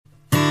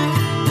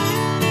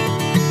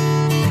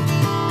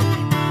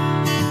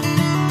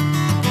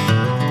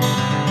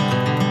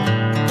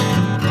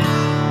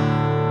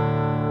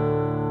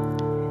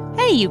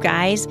you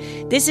guys.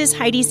 This is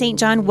Heidi St.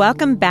 John.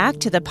 Welcome back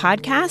to the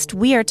podcast.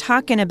 We are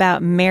talking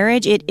about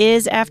marriage. It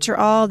is, after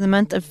all, the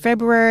month of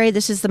February.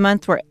 This is the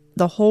month where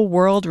the whole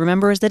world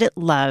remembers that it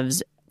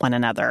loves one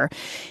another.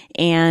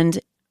 And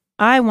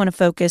I want to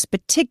focus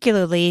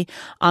particularly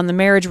on the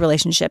marriage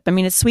relationship. I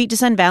mean, it's sweet to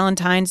send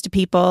Valentines to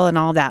people and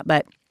all that,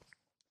 but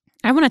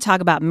I want to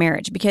talk about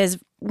marriage because,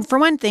 for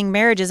one thing,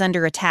 marriage is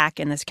under attack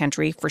in this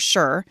country, for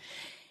sure.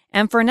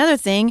 And for another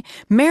thing,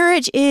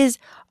 marriage is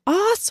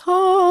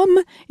awesome.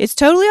 It's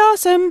totally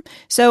awesome.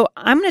 So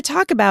I'm going to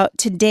talk about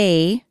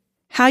today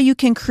how you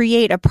can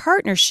create a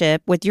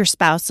partnership with your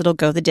spouse that'll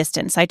go the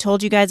distance. I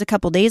told you guys a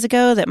couple days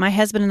ago that my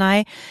husband and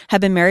I have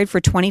been married for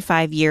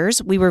 25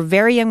 years. We were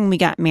very young when we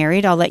got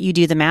married. I'll let you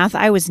do the math.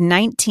 I was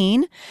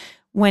 19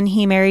 when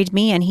he married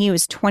me, and he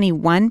was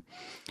 21.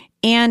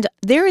 And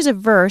there is a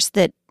verse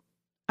that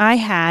I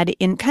had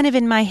in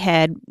my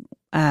head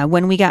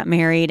when we got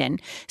married, and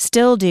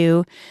still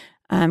do,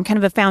 kind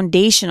of a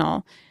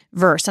foundational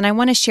verse. And I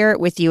want to share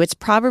it with you. It's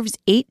Proverbs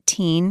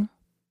 18,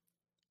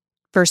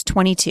 verse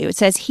 22. It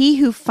says, "He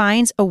who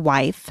finds a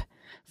wife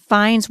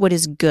finds what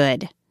is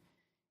good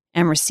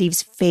and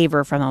receives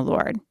favor from the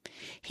Lord."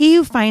 He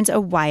who finds a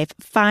wife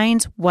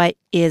finds what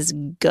is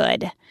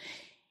good.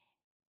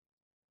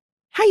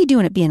 How you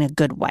doing at being a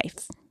good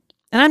wife?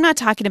 And I'm not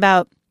talking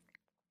about,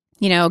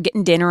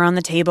 getting dinner on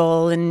the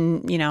table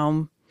and,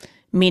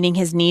 meeting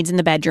his needs in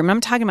the bedroom.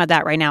 I'm talking about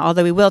that right now,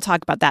 although we will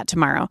talk about that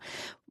tomorrow.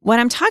 What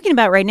I'm talking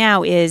about right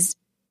now is,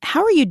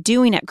 how are you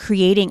doing at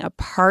creating a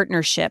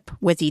partnership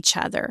with each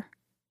other?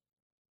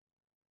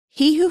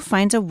 He who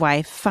finds a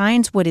wife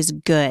finds what is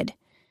good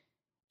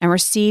and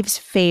receives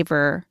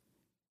favor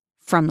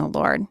from the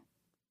Lord.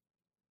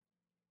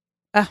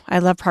 Oh, I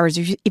love Proverbs.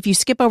 If you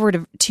skip over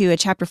to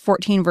chapter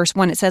 14, verse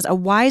 1, it says, "A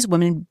wise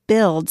woman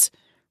builds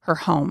her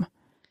home,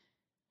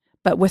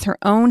 but with her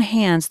own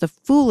hands the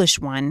foolish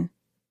one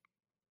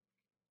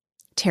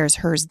tears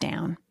hers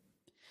down."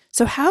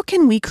 So how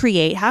can we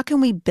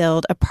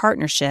build a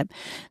partnership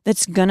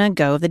that's going to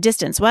go the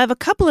distance? Well, I have a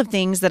couple of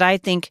things that I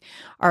think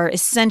are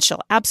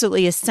essential,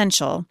 absolutely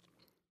essential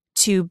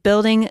to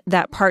building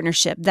that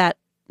partnership, that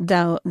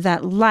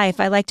life.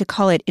 I like to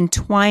call it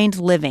entwined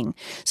living.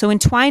 So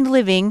entwined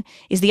living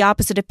is the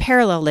opposite of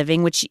parallel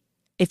living, which,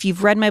 if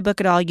you've read my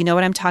book at all, you know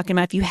what I'm talking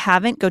about. If you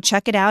haven't, go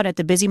check it out at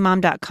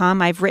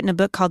thebusymom.com. I've written a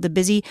book called The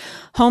Busy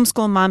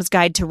Homeschool Mom's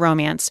Guide to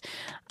Romance.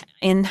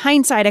 In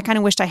hindsight, I kind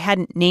of wished I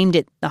hadn't named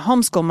it The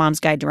Homeschool Mom's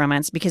Guide to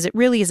Romance, because it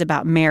really is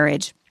about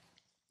marriage.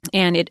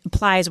 And it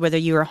applies whether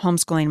you're a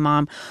homeschooling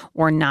mom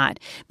or not.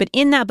 But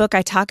in that book,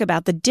 I talk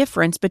about the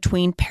difference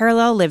between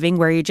parallel living,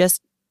 where you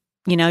just,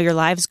 your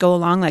lives go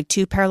along like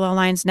two parallel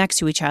lines next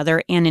to each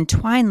other, and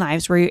entwined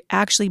lives where you're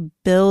actually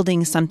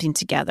building something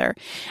together.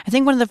 I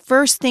think one of the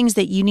first things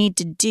that you need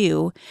to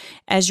do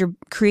as you're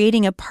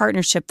creating a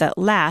partnership that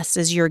lasts,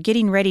 as you're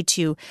getting ready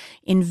to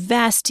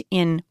invest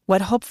in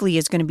what hopefully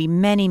is going to be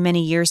many,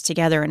 many years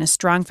together and a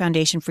strong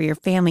foundation for your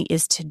family,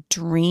 is to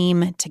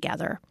dream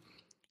together.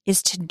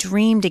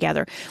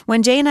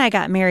 When Jay and I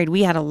got married,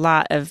 we had a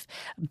lot of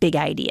big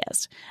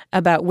ideas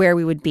about where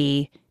we would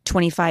be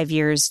 25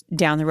 years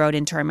down the road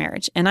into our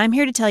marriage. And I'm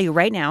here to tell you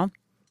right now,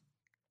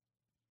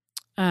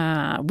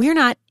 we're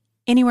not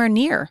anywhere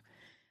near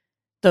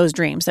those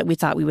dreams that we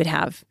thought we would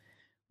have,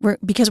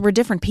 because we're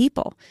different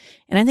people.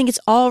 And I think it's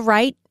all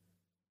right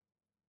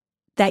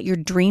that your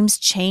dreams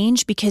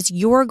change, because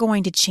you're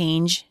going to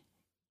change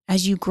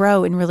as you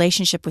grow in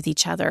relationship with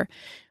each other.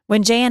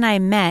 When Jay and I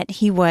met,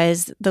 he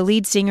was the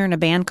lead singer in a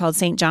band called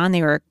St. John.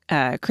 They were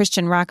a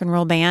Christian rock and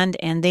roll band,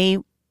 and they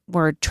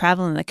were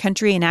traveling the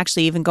country and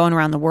actually even going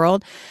around the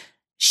world,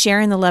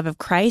 sharing the love of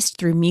Christ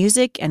through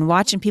music and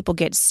watching people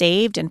get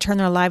saved and turn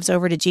their lives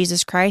over to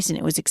Jesus Christ. And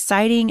it was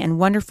exciting and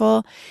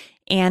wonderful.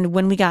 And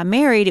when we got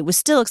married, it was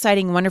still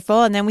exciting and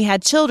wonderful. And then we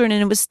had children,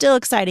 and it was still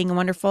exciting and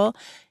wonderful.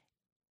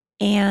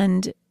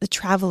 And the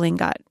traveling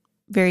got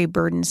very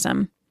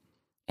burdensome.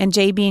 And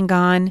Jay being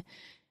gone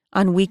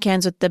on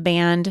weekends with the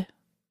band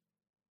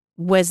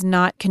was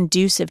not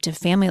conducive to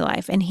family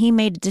life. And he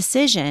made a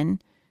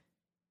decision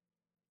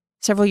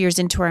several years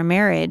into our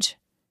marriage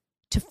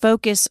to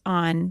focus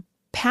on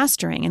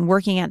pastoring and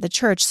working at the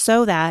church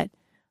so that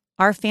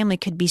our family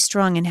could be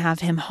strong and have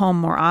him home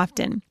more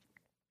often.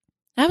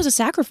 That was a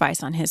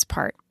sacrifice on his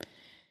part.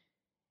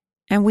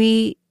 And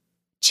we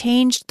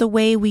changed the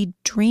way we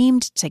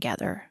dreamed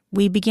together.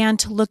 We began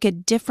to look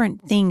at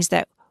different things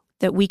that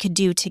we could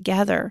do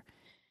together.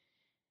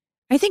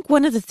 I think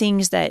one of the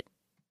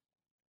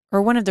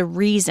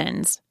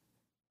reasons,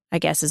 I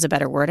guess is a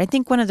better word, I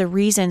think one of the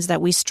reasons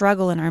that we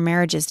struggle in our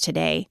marriages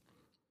today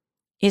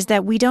is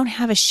that we don't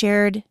have a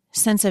shared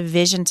sense of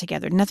vision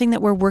together, nothing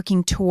that we're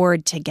working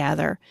toward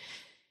together.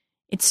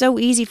 It's so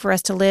easy for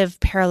us to live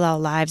parallel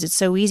lives. It's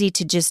so easy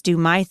to just do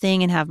my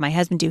thing and have my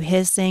husband do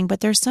his thing, but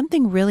there's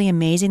something really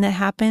amazing that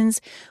happens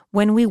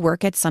when we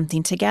work at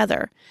something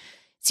together.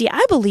 See,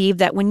 I believe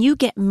that when you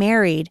get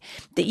married,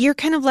 that you're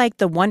kind of like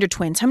the Wonder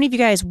Twins. How many of you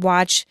guys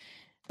watch,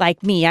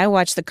 like me, I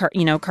watch the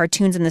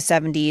cartoons in the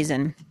 70s,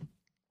 and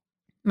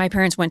my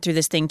parents went through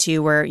this thing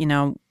too where,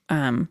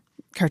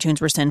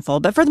 cartoons were sinful,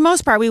 but for the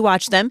most part, we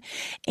watched them.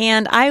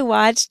 And I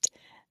watched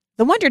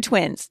the Wonder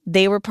Twins.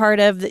 They were part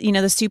of the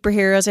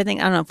superheroes. I don't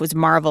know if it was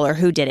Marvel or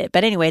who did it.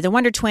 But anyway, the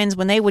Wonder Twins,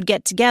 when they would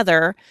get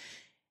together,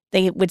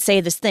 they would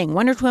say this thing,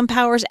 Wonder Twin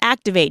powers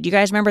activate. Do you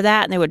guys remember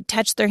that? And they would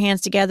touch their hands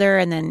together,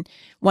 and then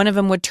one of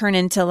them would turn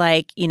into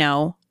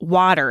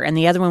water, and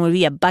the other one would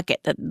be a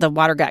bucket that the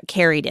water got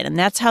carried in. And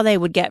that's how they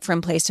would get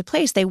from place to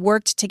place. They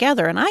worked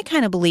together. And I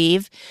kind of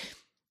believe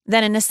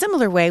that in a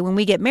similar way, when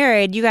we get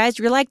married, you guys,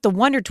 you're like the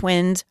Wonder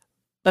Twins,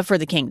 but for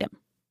the kingdom.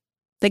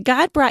 That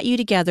God brought you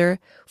together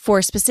for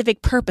a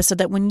specific purpose so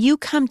that when you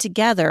come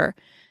together,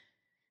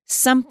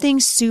 something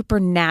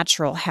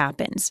supernatural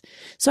happens.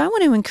 So I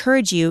want to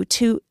encourage you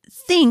to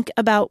think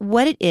about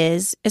what it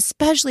is,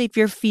 especially if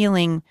you're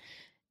feeling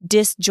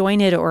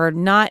disjointed or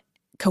not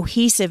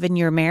cohesive in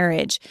your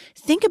marriage.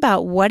 Think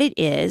about what it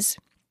is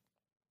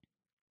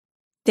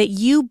that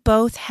you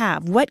both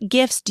have. What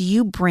gifts do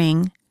you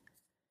bring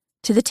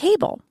to the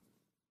table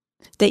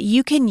that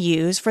you can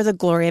use for the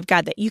glory of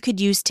God, that you could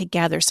use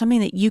together, something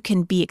that you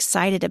can be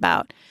excited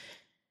about?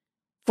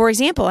 For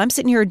example, I'm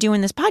sitting here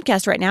doing this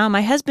podcast right now, and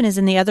my husband is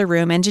in the other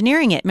room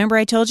engineering it. Remember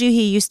I told you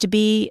he used to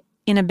be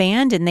in a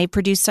band, and they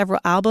produced several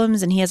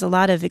albums, and he has a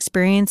lot of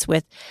experience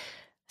with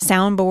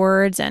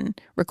soundboards and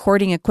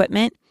recording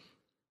equipment.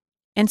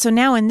 And so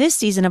now in this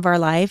season of our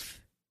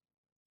life,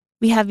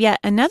 we have yet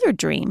another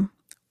dream.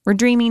 We're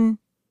dreaming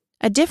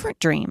a different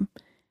dream.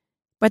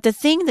 But the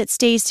thing that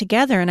stays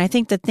together, and I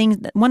think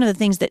one of the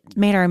things that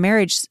made our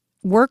marriage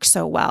work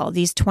so well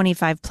these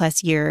 25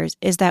 plus years,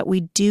 is that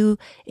we do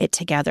it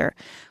together.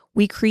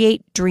 We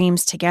create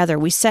dreams together.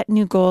 We set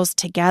new goals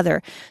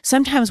together.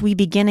 Sometimes we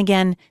begin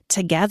again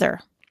together.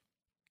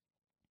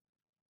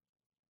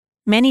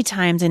 Many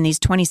times in these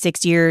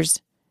 26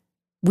 years,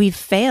 we've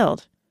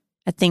failed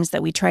at things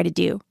that we try to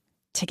do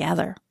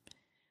together.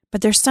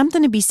 But there's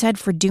something to be said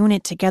for doing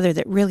it together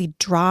that really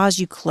draws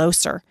you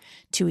closer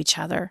to each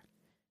other.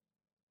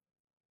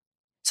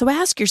 So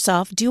ask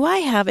yourself, do I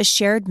have a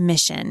shared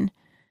mission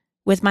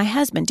with my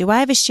husband? Do I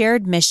have a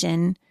shared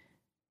mission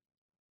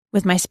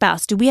with my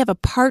spouse? Do we have a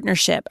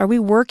partnership? Are we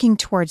working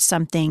towards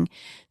something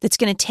that's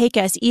going to take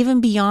us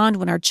even beyond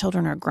when our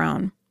children are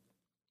grown?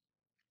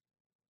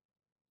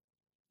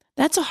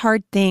 That's a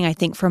hard thing, I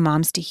think, for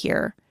moms to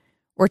hear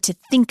or to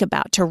think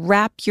about, to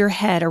wrap your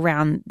head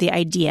around the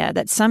idea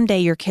that someday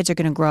your kids are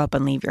going to grow up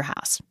and leave your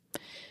house,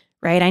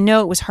 right? I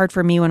know it was hard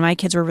for me when my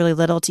kids were really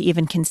little to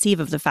even conceive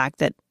of the fact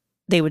that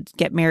they would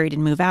get married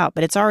and move out,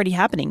 but it's already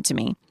happening to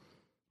me.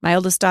 My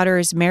oldest daughter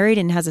is married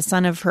and has a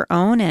son of her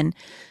own, and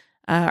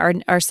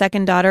our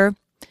second daughter,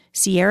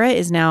 Sierra,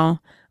 is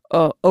now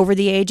over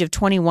the age of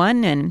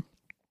 21 and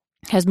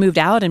has moved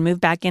out and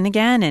moved back in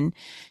again, and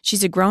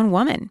she's a grown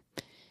woman.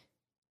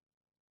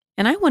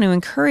 And I want to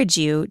encourage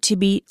you to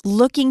be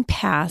looking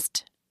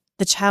past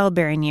the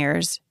childbearing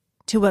years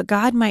to what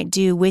God might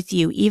do with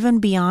you even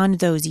beyond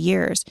those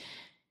years.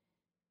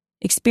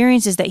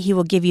 Experiences that He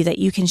will give you that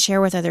you can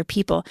share with other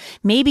people.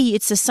 Maybe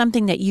it's just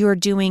something that you are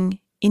doing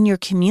in your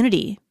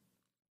community.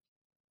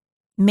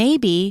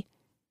 Maybe,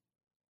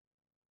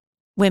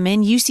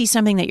 women, you see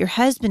something that your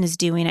husband is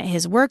doing at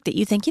his work that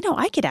you think,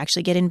 I could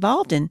actually get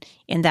involved in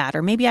that.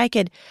 Or maybe I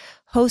could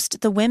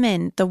host the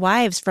women, the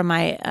wives from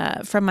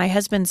my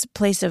husband's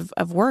place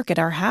of work at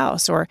our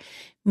house. Or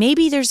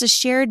maybe there's a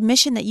shared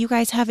mission that you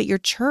guys have at your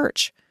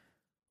church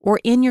or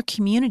in your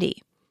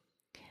community.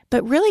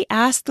 But really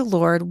ask the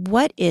Lord,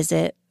 what is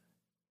it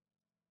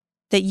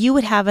that you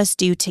would have us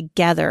do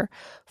together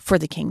for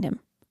the kingdom?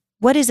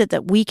 What is it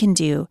that we can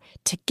do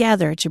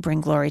together to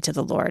bring glory to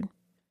the Lord?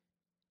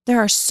 There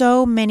are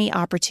so many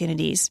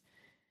opportunities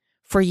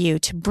for you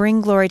to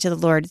bring glory to the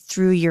Lord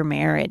through your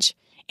marriage.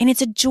 And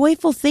it's a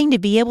joyful thing to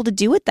be able to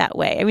do it that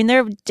way. I mean,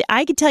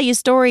 I could tell you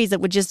stories that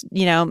would just,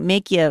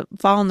 make you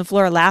fall on the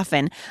floor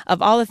laughing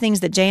of all the things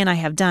that Jay and I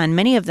have done,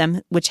 many of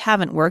them which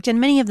haven't worked and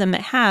many of them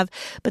that have,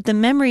 but the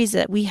memories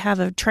that we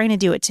have of trying to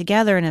do it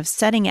together and of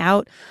setting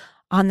out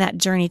on that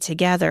journey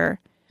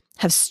together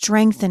have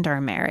strengthened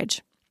our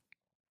marriage.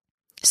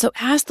 So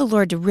ask the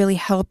Lord to really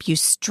help you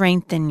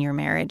strengthen your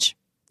marriage.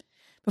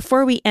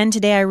 Before we end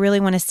today, I really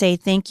want to say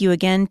thank you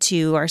again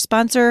to our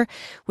sponsor,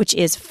 which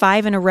is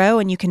 5 in a Row,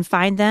 and you can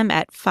find them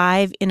at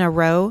 5 in a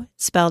Row,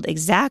 spelled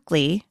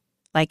exactly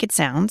like it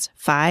sounds,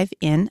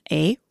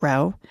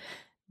 5inarow.com.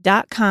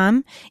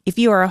 If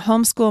you are a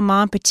homeschool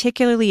mom,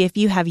 particularly if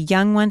you have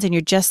young ones and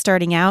you're just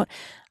starting out,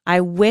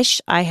 I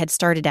wish I had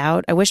started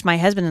out. I wish my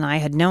husband and I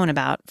had known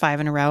about 5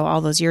 in a Row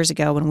all those years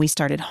ago when we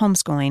started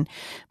homeschooling,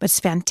 but it's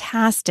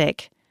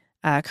fantastic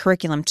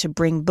curriculum to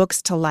bring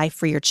books to life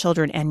for your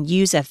children and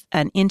use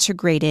an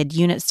integrated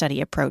unit study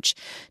approach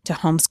to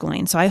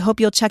homeschooling. So I hope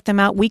you'll check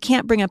them out. We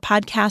can't bring a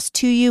podcast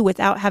to you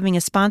without having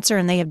a sponsor,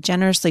 and they have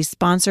generously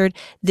sponsored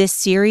this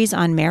series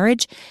on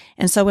marriage.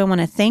 And so I want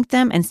to thank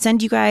them and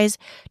send you guys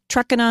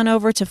trucking on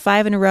over to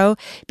 5 in a Row.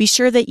 Be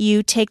sure that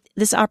you take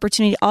this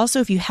opportunity also,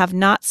 if you have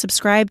not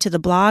subscribed to the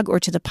blog or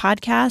to the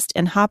podcast,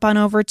 and hop on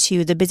over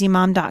to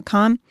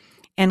thebusymom.com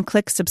and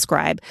click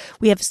subscribe.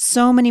 We have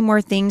so many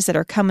more things that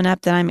are coming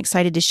up that I'm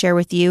excited to share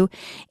with you.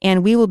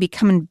 And we will be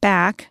coming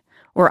back,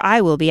 or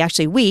I will be,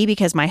 actually we,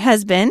 because my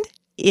husband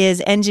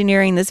is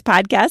engineering this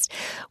podcast.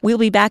 We'll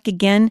be back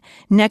again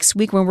next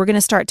week when we're going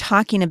to start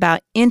talking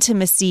about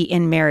intimacy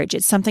in marriage.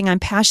 It's something I'm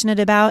passionate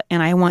about,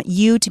 and I want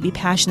you to be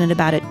passionate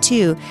about it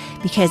too,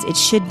 because it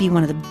should be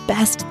one of the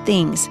best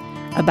things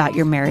about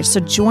your marriage. So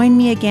join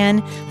me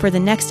again for the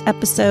next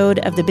episode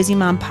of the Busy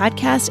Mom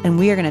Podcast, and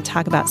we are going to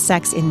talk about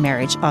sex in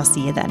marriage. I'll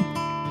see you then.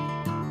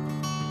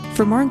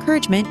 For more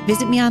encouragement,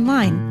 visit me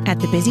online at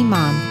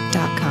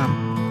thebusymom.com.